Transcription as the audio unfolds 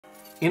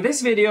In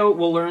this video,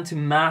 we'll learn to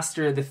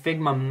master the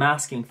Figma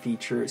masking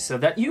feature so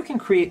that you can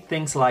create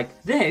things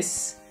like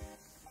this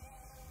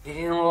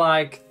in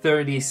like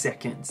 30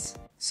 seconds.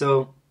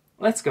 So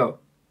let's go.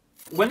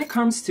 When it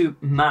comes to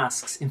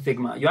masks in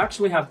Figma, you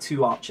actually have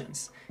two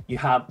options. You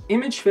have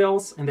image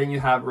fills and then you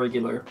have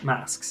regular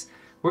masks.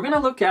 We're gonna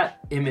look at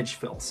image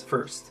fills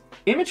first.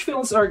 Image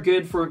fills are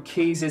good for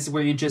cases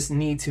where you just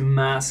need to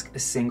mask a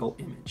single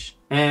image.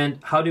 And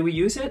how do we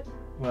use it?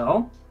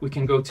 Well, we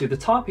can go to the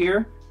top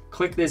here,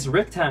 click this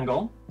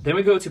rectangle, then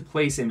we go to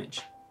place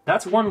image.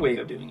 That's one way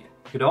of doing it.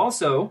 You could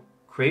also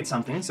create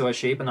something, so I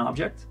shape an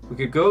object. We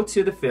could go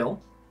to the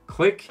fill,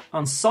 click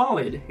on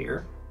solid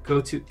here, go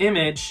to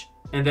image,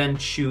 and then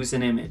choose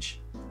an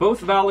image. Both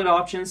valid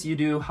options, you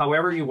do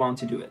however you want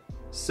to do it.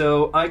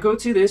 So I go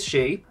to this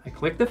shape, I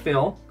click the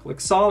fill,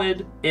 click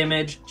solid,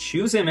 image,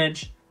 choose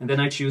image, and then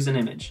I choose an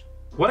image.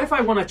 What if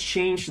I want to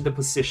change the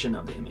position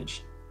of the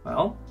image?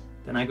 Well,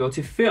 then I go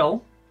to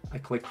fill, I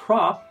click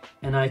crop,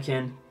 and I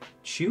can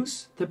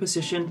choose the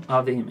position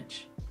of the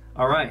image.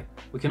 All right,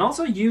 we can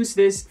also use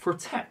this for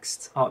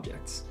text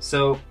objects.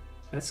 So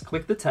let's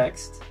click the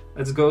text.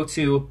 Let's go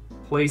to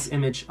place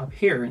image up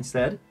here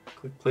instead.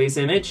 Click place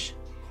image,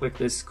 click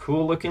this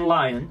cool looking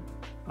lion.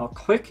 I'll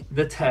click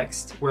the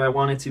text where I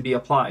want it to be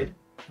applied,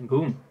 and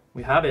boom,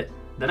 we have it.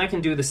 Then I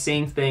can do the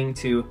same thing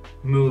to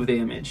move the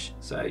image.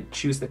 So I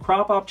choose the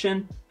crop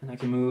option and I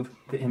can move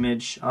the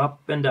image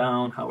up and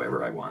down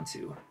however I want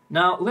to.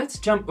 Now let's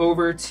jump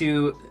over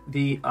to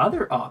the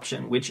other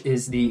option, which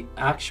is the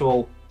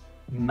actual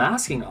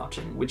masking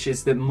option, which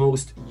is the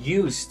most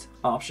used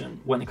option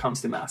when it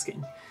comes to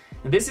masking.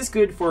 And this is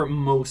good for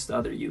most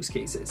other use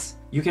cases.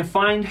 You can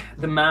find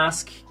the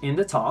mask in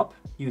the top,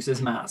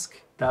 uses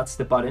mask. That's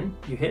the button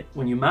you hit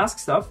when you mask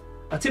stuff.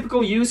 A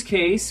typical use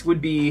case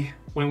would be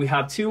when we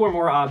have two or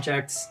more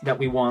objects that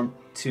we want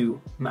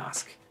to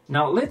mask.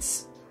 Now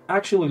let's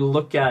actually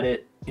look at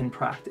it in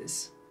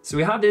practice. So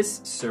we have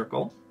this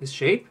circle, this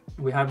shape,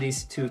 we have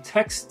these two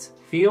text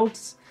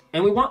fields,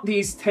 and we want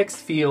these text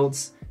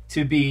fields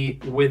to be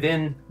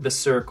within the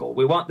circle.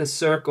 We want the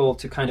circle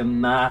to kind of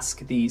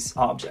mask these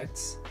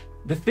objects.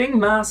 The thing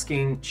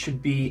masking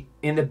should be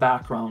in the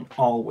background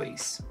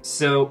always.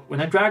 So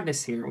when I drag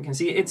this here, we can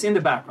see it's in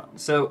the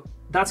background. So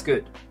that's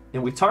good.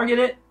 Then we target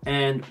it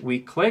and we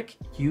click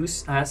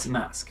use as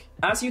mask.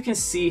 As you can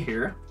see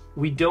here,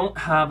 we don't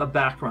have a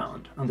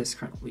background on this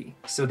currently.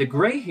 So the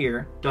gray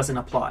here doesn't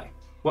apply.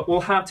 What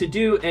we'll have to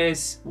do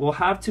is we'll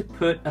have to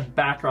put a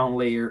background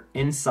layer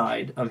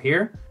inside of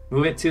here,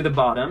 move it to the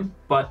bottom,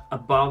 but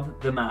above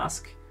the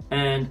mask,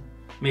 and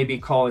maybe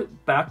call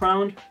it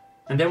background.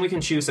 And then we can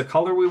choose a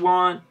color we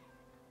want.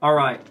 All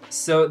right,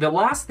 so the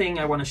last thing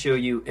I want to show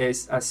you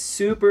is a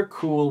super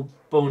cool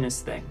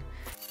bonus thing.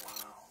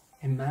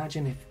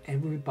 Imagine if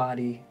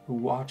everybody who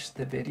watched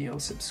the video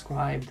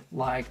subscribed,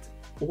 liked,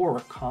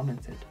 or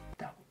commented.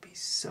 That would be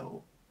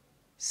so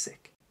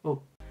sick.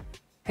 Oh,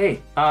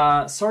 hey,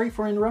 sorry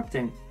for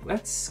interrupting.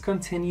 Let's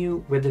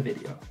continue with the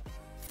video.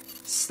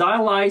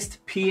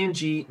 Stylized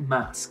PNG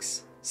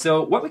masks.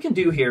 So what we can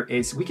do here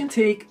is we can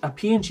take a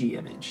PNG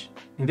image.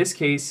 In this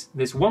case,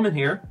 this woman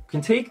here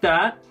can take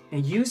that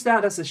and use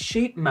that as a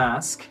shape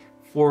mask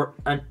for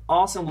an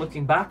awesome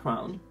looking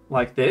background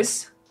like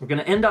this. We're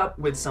gonna end up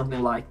with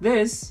something like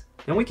this.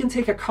 Then we can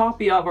take a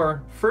copy of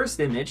our first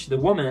image, the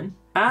woman,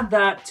 add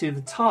that to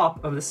the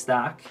top of the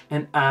stack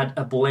and add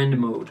a blend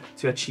mode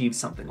to achieve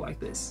something like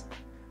this.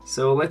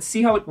 So let's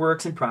see how it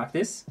works in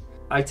practice.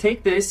 I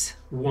take this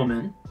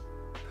woman,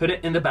 put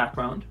it in the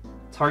background,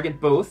 target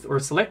both or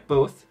select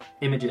both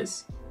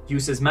images,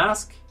 use as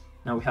mask.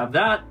 Now we have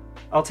that.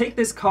 I'll take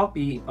this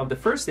copy of the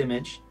first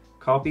image,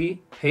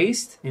 copy,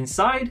 paste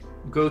inside,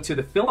 go to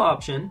the fill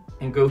option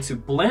and go to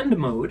blend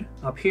mode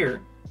up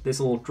here, this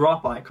little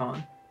drop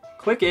icon,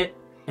 click it,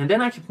 and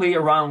then I can play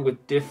around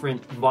with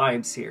different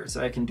vibes here.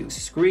 So I can do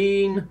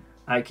screen,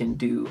 I can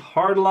do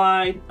hard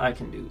light, I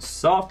can do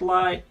soft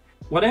light,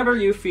 whatever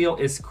you feel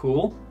is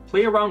cool,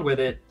 play around with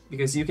it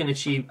because you can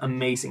achieve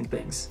amazing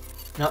things.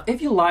 Now,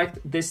 if you liked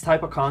this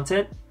type of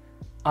content,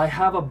 I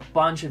have a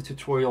bunch of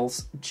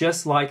tutorials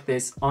just like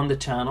this on the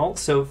channel,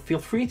 so feel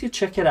free to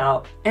check it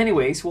out.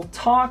 Anyways, we'll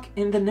talk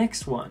in the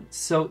next one.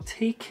 So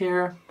take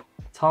care,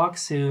 talk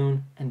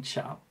soon, and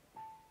ciao.